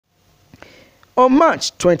On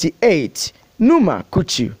March 28, Numa,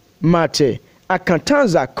 Kuchu, Mate, and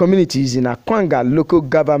Kantanza communities in Akwanga local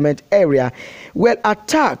government area were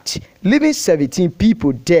attacked, leaving 17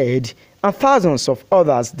 people dead and thousands of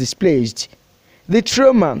others displaced. The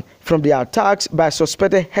trauma from the attacks by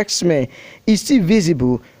suspected herdsmen is still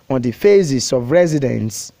visible on the faces of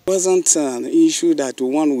residents. It wasn't an issue that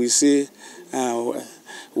one will say,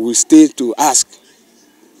 we stay to ask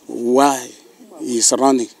why he's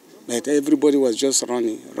running. But everybody was just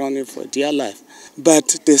running for their life.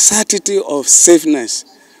 But the certainty of safeness,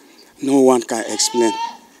 no one can explain.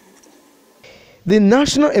 The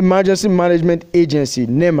National Emergency Management Agency,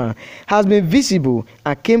 NEMA, has been visible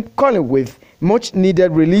and came calling with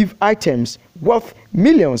much-needed relief items worth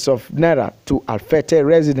millions of naira to affected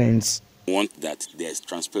residents. We want that there is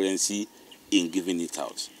transparency in giving it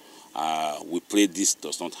out. We pray this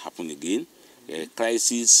does not happen again.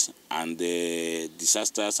 Crises and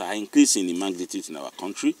disasters are increasing in magnitude in our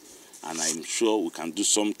country, and I'm sure we can do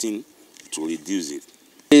something to reduce it.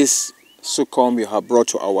 This succumb you have brought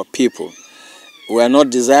to our people, we are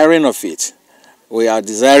not desiring of it. We are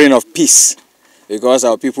desiring of peace, because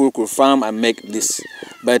our people could farm and make this.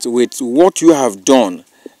 But with what you have done,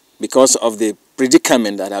 because of the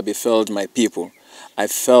predicament that have befell my people, I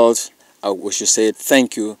felt we should say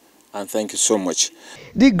thank you, and thank you so much.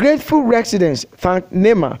 The grateful residents thanked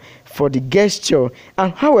NEMA for the gesture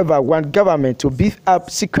and, however, want government to beef up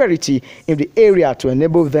security in the area to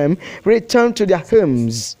enable them return to their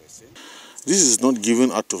homes. This is not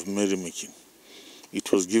given out of merrymaking. It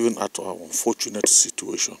was given out of our unfortunate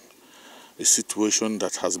situation, a situation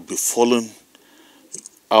that has befallen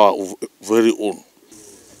our very own.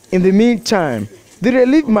 In the meantime, the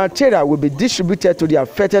relief material will be distributed to the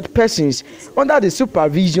affected persons under the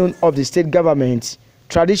supervision of the state government,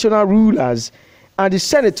 traditional rulers, and the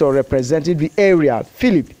senator representing the area,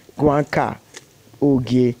 Philip Guanka,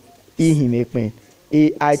 Ogie, Ihimekmen,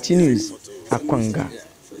 AIT News, Akwanga.